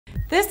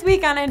This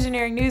week on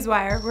Engineering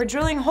Newswire, we're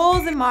drilling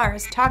holes in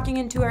Mars, talking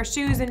into our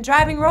shoes, and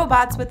driving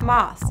robots with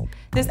moths.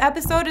 This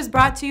episode is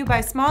brought to you by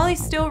Smalley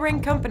Steel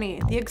Ring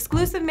Company, the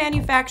exclusive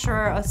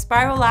manufacturer of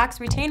Spirolox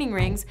retaining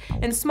rings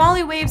and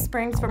Smalley wave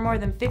springs for more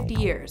than 50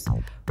 years.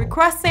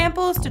 Request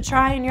samples to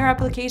try in your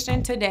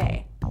application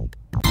today.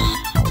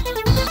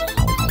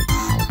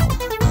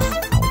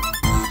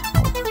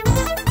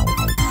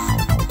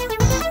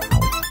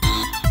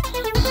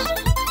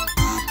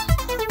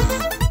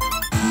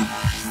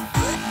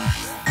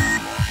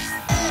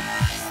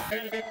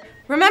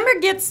 Remember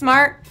Get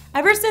Smart?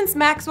 Ever since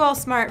Maxwell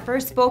Smart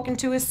first spoke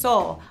into his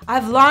soul,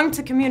 I've longed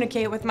to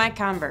communicate with my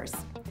Converse.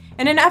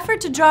 In an effort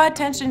to draw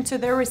attention to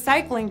their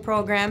recycling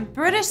program,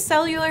 British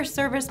cellular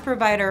service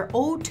provider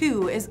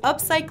O2 is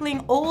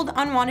upcycling old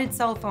unwanted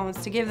cell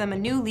phones to give them a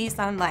new lease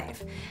on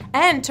life,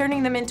 and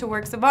turning them into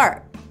works of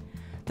art.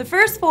 The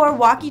first 4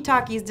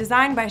 walkie-talkies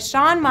designed by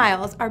Sean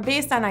Miles are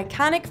based on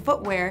iconic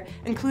footwear,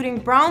 including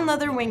brown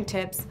leather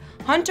wingtips,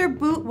 Hunter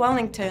boot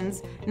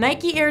Wellingtons,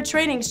 Nike Air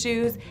training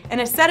shoes,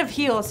 and a set of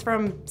heels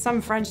from some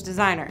French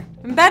designer.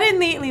 Embedded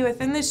neatly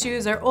within the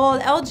shoes are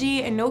old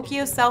LG and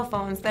Nokia cell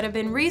phones that have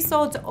been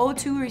resold to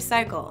O2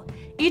 Recycle.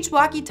 Each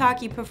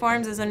walkie-talkie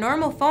performs as a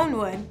normal phone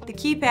would. The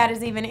keypad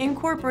is even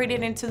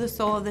incorporated into the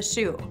sole of the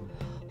shoe.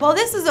 While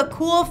this is a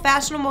cool,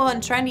 fashionable,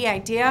 and trendy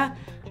idea,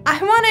 I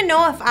want to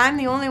know if I'm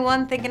the only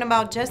one thinking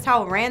about just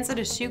how rancid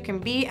a shoe can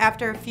be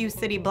after a few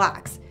city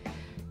blocks.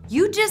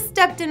 You just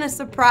stepped in a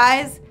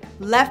surprise,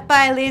 left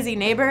by a lazy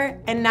neighbor,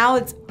 and now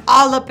it's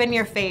all up in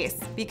your face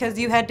because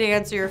you had to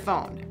answer your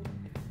phone.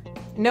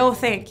 No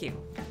thank you.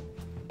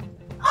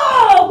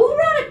 Oh, who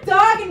brought a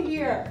dog in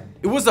here?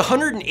 It was the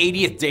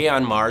 180th day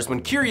on Mars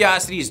when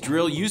Curiosity's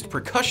drill used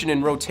percussion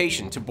and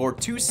rotation to bore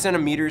 2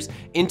 centimeters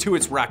into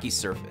its rocky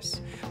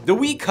surface. The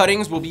wee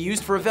cuttings will be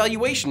used for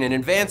evaluation in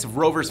advance of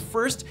Rover's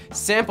first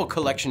sample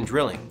collection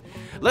drilling.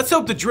 Let's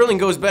hope the drilling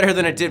goes better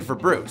than it did for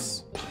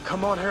Bruce.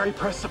 Come on, Harry,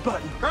 press the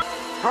button.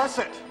 Press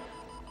it.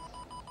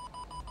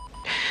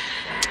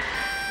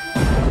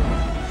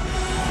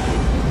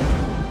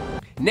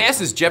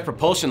 NASA's Jet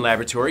Propulsion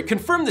Laboratory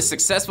confirmed the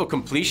successful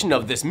completion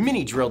of this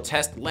mini drill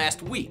test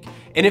last week.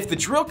 And if the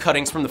drill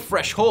cuttings from the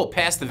fresh hole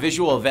pass the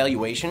visual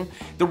evaluation,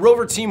 the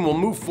Rover team will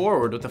move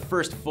forward with the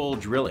first full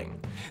drilling.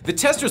 The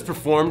test was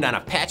performed on a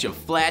patch of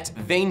flat,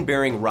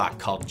 vein-bearing rock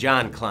called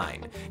John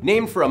Klein,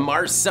 named for a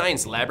Mars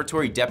Science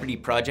Laboratory deputy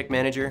project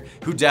manager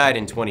who died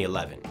in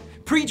 2011.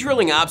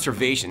 Pre-drilling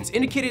observations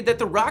indicated that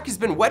the rock has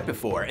been wet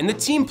before, and the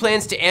team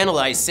plans to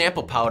analyze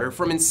sample powder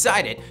from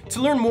inside it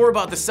to learn more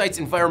about the site's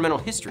environmental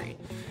history.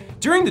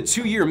 During the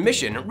 2-year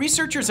mission,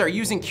 researchers are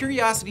using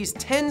Curiosity's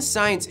 10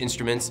 science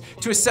instruments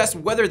to assess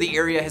whether the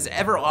area has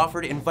ever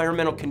offered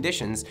environmental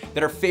conditions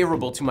that are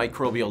favorable to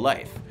microbial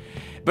life.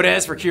 But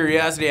as for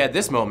Curiosity at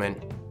this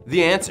moment,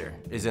 the answer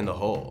is in the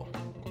hole.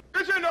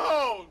 It's in the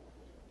hole!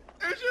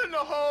 It's in the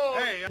hole!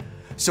 Hey.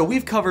 So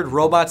we've covered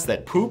robots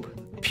that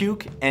poop,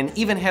 puke, and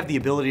even have the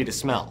ability to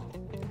smell.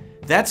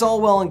 That's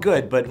all well and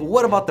good, but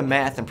what about the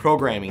math and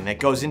programming that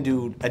goes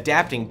into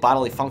adapting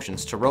bodily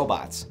functions to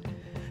robots?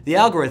 The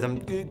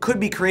algorithm could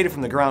be created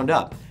from the ground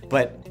up,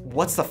 but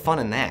what's the fun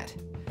in that?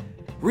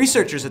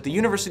 Researchers at the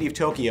University of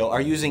Tokyo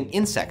are using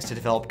insects to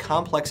develop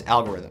complex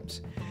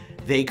algorithms.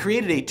 They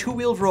created a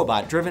 2-wheeled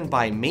robot driven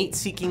by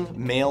mate-seeking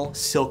male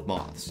silk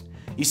moths.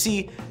 You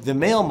see, the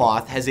male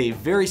moth has a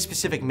very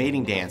specific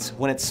mating dance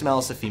when it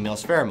smells the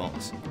female's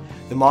pheromones.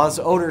 The moth's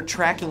odor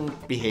tracking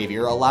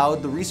behavior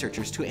allowed the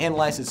researchers to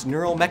analyze its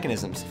neural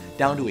mechanisms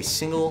down to a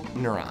single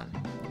neuron.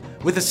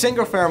 With a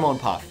single pheromone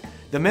puff,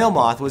 the male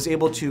moth was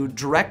able to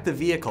direct the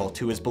vehicle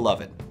to his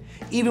beloved.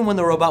 Even when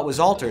the robot was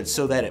altered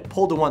so that it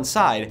pulled to one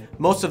side,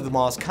 most of the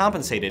moths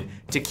compensated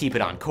to keep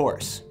it on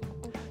course.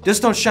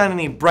 Just don't shine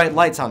any bright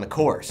lights on the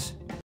course.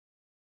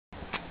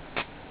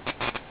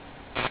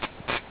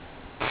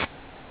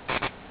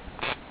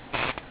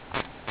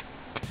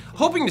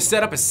 Hoping to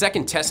set up a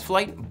second test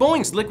flight,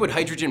 Boeing's liquid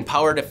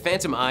hydrogen-powered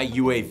Phantom I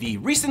UAV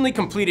recently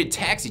completed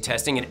taxi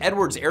testing at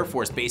Edwards Air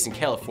Force Base in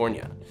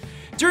California.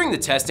 During the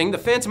testing, the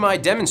Phantom I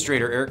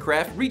demonstrator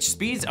aircraft reached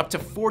speeds up to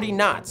 40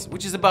 knots,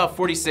 which is about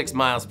 46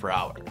 miles per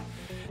hour.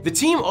 The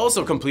team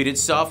also completed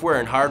software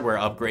and hardware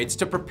upgrades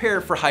to prepare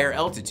for higher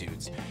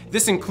altitudes.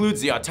 This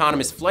includes the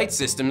autonomous flight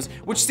systems,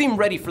 which seem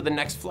ready for the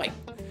next flight.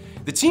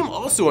 The team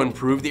also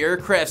improved the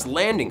aircraft's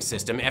landing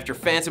system after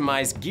Phantom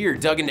I's gear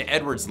dug into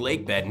Edwards'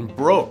 lake bed and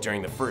broke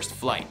during the first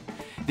flight.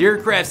 The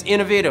aircraft's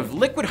innovative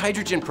liquid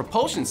hydrogen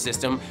propulsion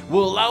system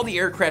will allow the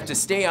aircraft to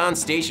stay on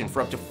station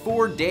for up to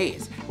 4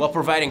 days while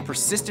providing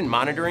persistent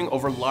monitoring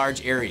over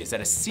large areas at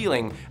a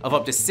ceiling of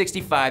up to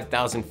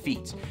 65,000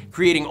 feet,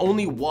 creating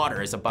only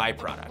water as a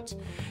byproduct.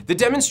 The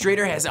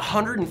demonstrator has a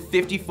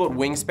 150-foot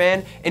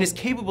wingspan and is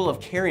capable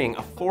of carrying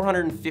a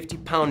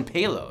 450-pound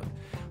payload.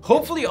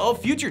 Hopefully all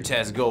future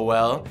tests go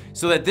well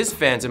so that this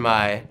Phantom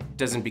I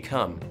doesn't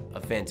become a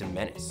phantom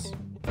menace.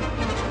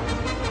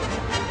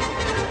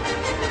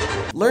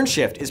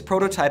 LearnShift is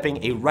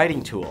prototyping a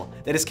writing tool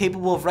that is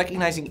capable of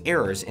recognizing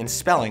errors in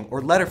spelling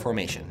or letter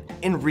formation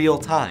in real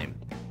time.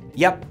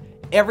 Yep,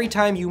 every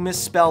time you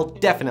misspell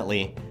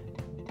definitely,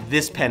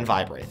 this pen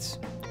vibrates.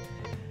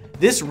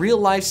 This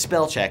real-life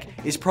spell check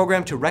is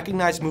programmed to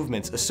recognize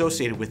movements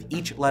associated with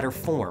each letter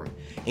form.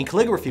 In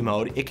calligraphy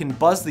mode, it can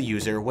buzz the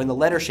user when the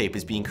letter shape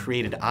is being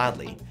created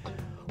oddly.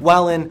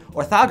 While in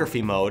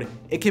orthography mode,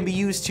 it can be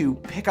used to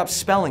pick up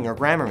spelling or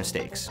grammar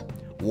mistakes.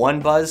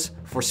 1 buzz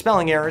for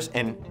spelling errors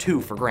and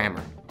 2 for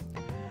grammar.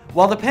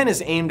 While the pen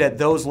is aimed at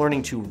those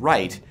learning to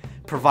write,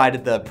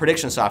 provided the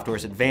prediction software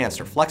is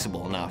advanced or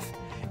flexible enough,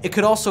 it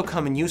could also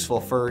come in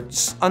useful for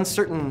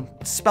uncertain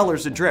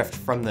spellers adrift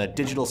from the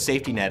digital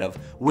safety net of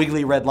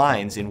wiggly red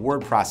lines in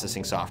word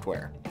processing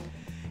software.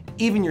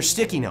 Even your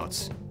sticky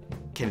notes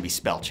can be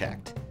spell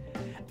checked.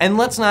 And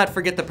let's not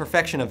forget the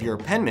perfection of your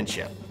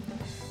penmanship.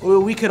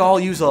 We could all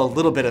use a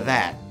little bit of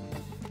that,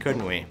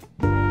 couldn't we?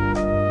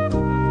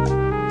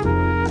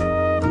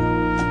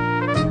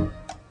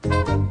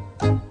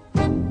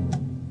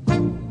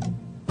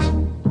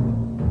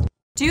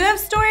 Do you have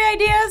story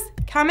ideas?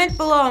 Comment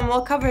below and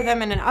we'll cover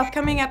them in an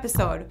upcoming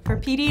episode. For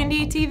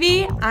PD&D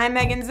TV, I'm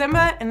Megan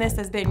Zimba, and this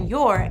has been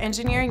your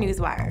Engineering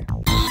Newswire.